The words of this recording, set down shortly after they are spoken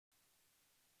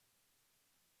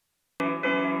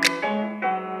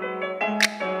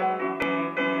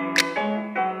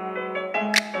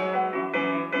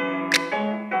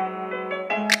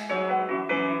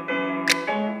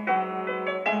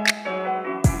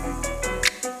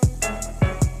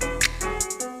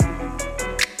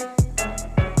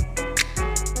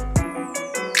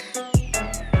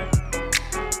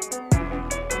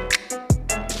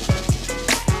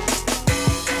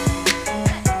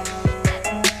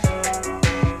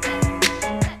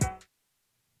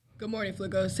Good morning,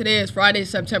 Flickos. Today is Friday,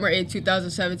 September 8,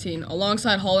 2017.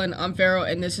 Alongside Holland, I'm Farrell,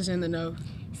 and this is In the Know.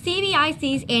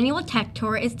 CBIC's annual Tech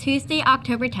Tour is Tuesday,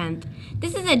 October 10th.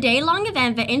 This is a day-long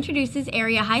event that introduces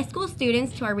area high school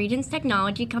students to our region's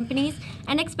technology companies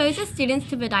and exposes students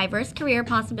to the diverse career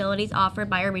possibilities offered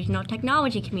by our regional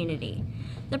technology community.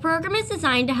 The program is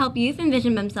designed to help youth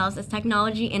envision themselves as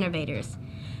technology innovators.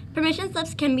 Permission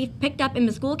slips can be picked up in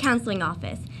the school counseling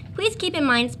office. Please keep in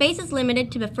mind space is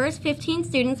limited to the first 15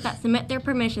 students that submit their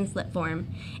permission slip form.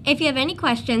 If you have any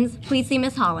questions, please see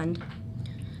Ms. Holland.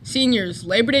 Seniors,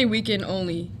 Labor Day weekend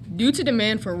only. Due to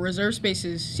demand for reserved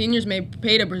spaces, seniors may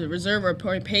pay to reserve or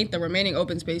paint the remaining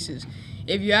open spaces.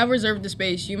 If you have reserved the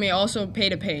space, you may also pay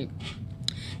to paint.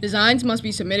 Designs must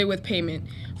be submitted with payment.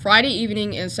 Friday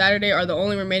evening and Saturday are the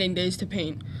only remaining days to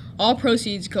paint. All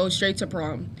proceeds go straight to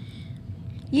prom.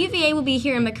 UVA will be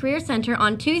here in the Career Center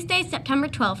on Tuesday, September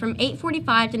 12th from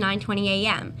 8:45 to 9:20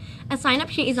 a.m. A sign-up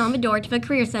sheet is on the door to the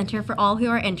Career Center for all who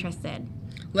are interested.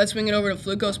 Let's swing it over to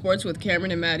Fluco Sports with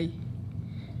Cameron and Maddie.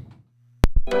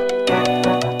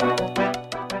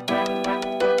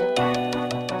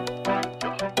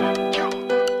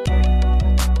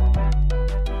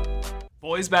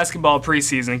 Boys basketball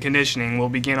preseason conditioning will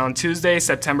begin on Tuesday,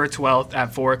 September 12th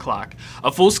at 4 o'clock.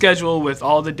 A full schedule with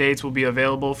all the dates will be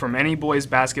available from any boys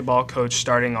basketball coach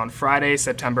starting on Friday,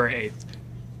 September 8th.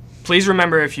 Please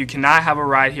remember, if you cannot have a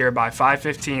ride here by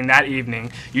 5:15 that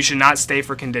evening, you should not stay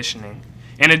for conditioning.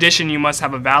 In addition, you must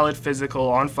have a valid physical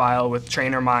on file with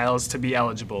trainer miles to be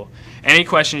eligible. Any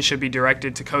questions should be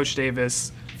directed to Coach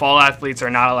Davis. Fall athletes are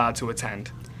not allowed to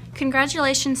attend.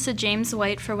 Congratulations to James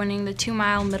White for winning the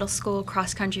 2-mile middle school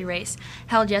cross-country race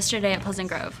held yesterday at Pleasant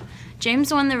Grove.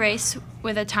 James won the race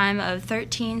with a time of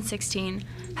 13:16,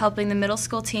 helping the middle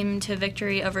school team to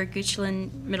victory over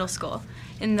Goochland Middle School.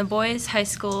 In the boys' high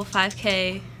school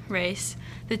 5K race,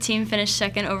 the team finished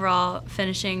second overall,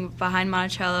 finishing behind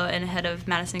Monticello and ahead of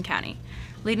Madison County.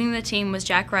 Leading the team was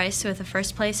Jack Rice with a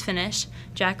first-place finish.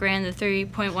 Jack ran the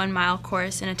 3.1-mile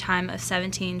course in a time of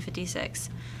 17:56.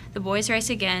 The boys race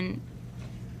again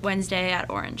Wednesday at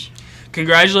Orange.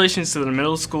 Congratulations to the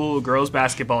middle school girls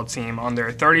basketball team on their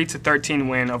 30-13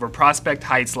 win over Prospect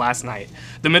Heights last night.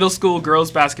 The middle school girls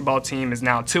basketball team is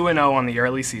now 2-0 on the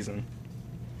early season.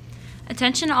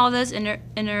 Attention all those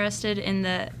interested in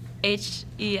the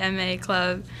HEMA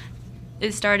club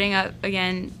is starting up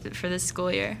again for this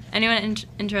school year. Anyone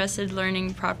interested in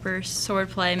learning proper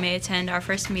sword play may attend our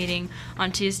first meeting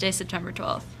on Tuesday, September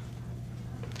 12th.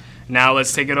 Now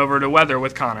let's take it over to weather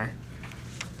with Connor.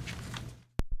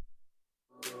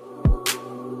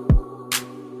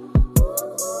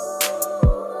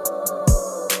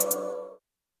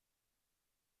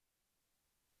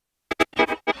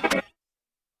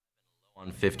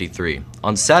 On 53.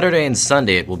 On Saturday and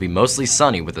Sunday, it will be mostly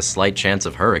sunny with a slight chance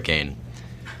of hurricane.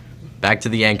 Back to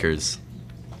the anchors.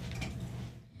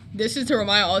 This is to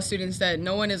remind all students that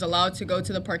no one is allowed to go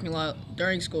to the parking lot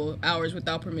during school hours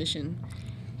without permission.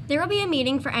 There will be a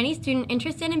meeting for any student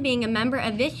interested in being a member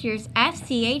of this year's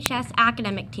FCHS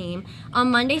academic team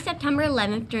on Monday, September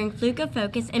 11th during Fluco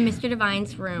Focus in Mr.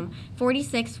 Devine's room,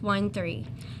 4613.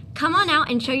 Come on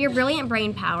out and show your brilliant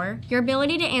brain power, your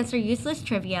ability to answer useless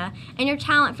trivia, and your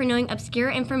talent for knowing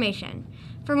obscure information.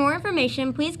 For more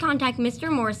information, please contact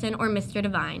Mr. Morrison or Mr.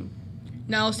 Devine.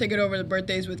 Now let's take it over to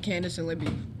birthdays with Candace and Libby.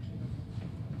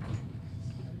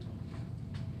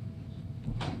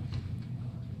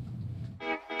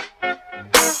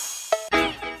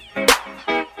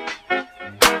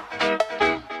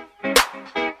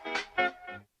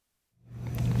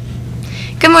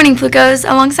 Good morning, Flucos.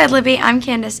 Alongside Libby, I'm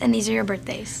Candace, and these are your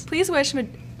birthdays. Please wish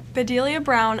Bedelia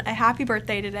Brown a happy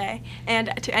birthday today,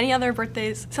 and to any other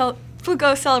birthdays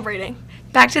Flucos celebrating.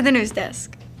 Back to the news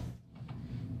desk.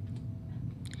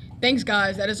 Thanks,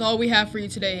 guys. That is all we have for you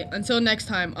today. Until next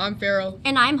time, I'm Farrell.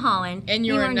 And I'm Holland. And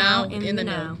you are now in the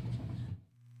know.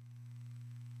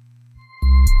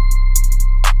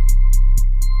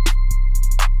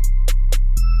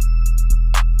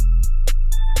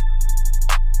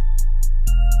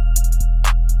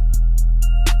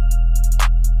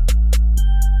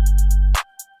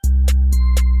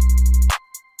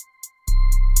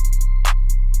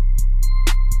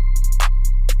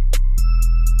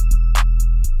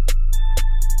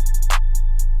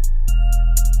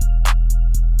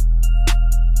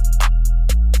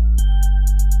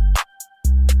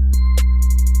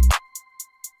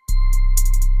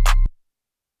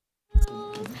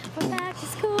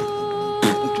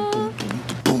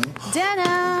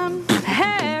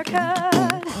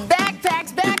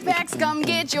 Come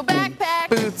get your backpack.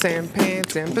 Boots and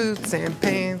pants and boots and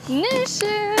pants. New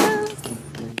shoes.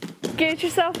 Get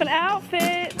yourself an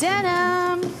outfit.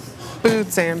 Denim.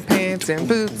 Boots and pants and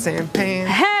boots and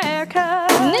pants.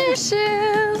 Haircut. New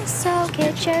shoes. So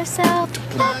get yourself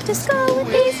back to school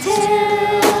with these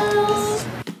tips.